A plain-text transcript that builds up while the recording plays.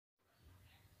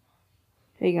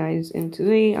Hey guys, and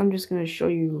today I'm just going to show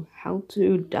you how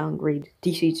to downgrade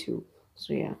dc2.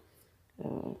 So yeah,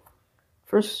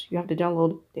 first you have to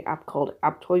download the app called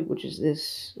Aptoide, which is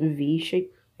this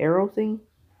V-shaped arrow thing.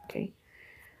 Okay,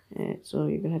 and so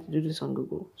you're going to have to do this on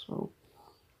Google. So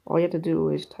all you have to do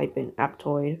is type in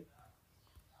Aptoide.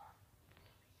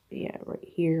 Yeah, right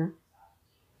here.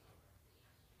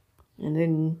 And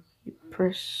then you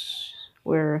press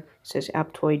where it says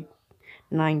Aptoide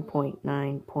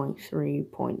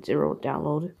 9.9.3.0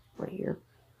 download right here.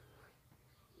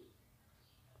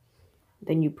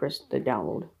 Then you press the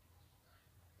download.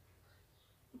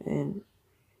 And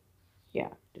yeah,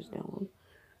 just download.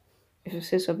 If it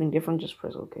says something different, just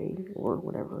press OK or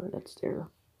whatever that's there.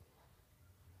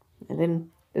 And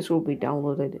then this will be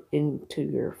downloaded into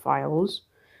your files,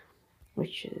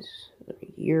 which is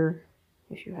right here,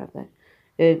 if you have that.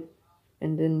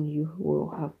 And then you will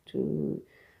have to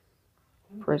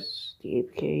press the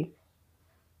APK.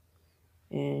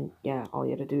 And yeah, all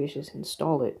you have to do is just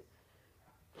install it.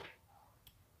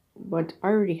 But I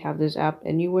already have this app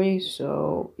anyway,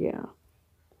 so yeah.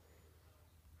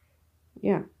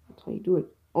 Yeah, that's how you do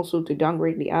it. Also, to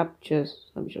downgrade the app,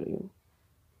 just let me show you.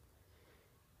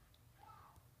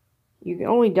 You can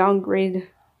only downgrade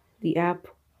the app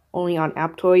only on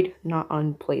Aptoide, not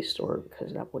on Play Store,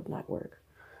 because that would not work.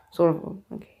 So,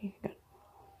 okay, got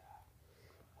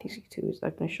dc2, is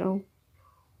that going to show?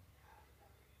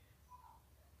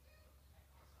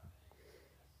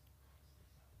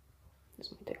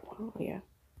 This might take a while. Oh, yeah,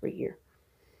 right here.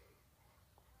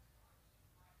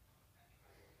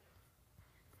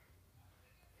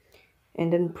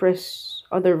 And then press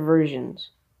other versions.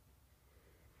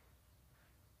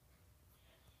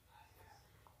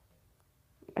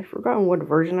 I've forgotten what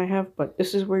version I have, but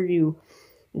this is where you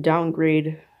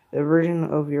downgrade the version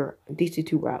of your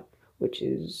dc2 app, which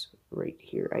is right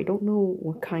here. I don't know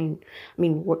what kind,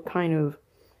 what kind of,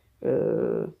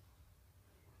 I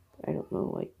don't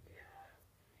know, like,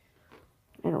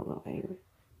 I don't know, anyway.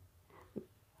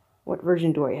 What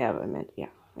version do I have? I meant, yeah.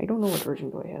 I don't know what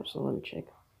version do I have, so let me check.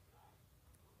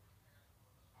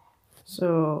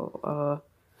 So,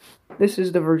 this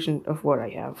is the version of what I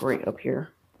have right up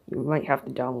here. You might have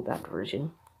to download that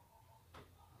version,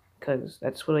 because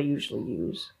that's what I usually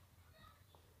use.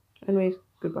 Anyways,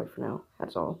 goodbye for now.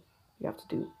 That's all you have to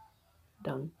do.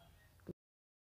 Done.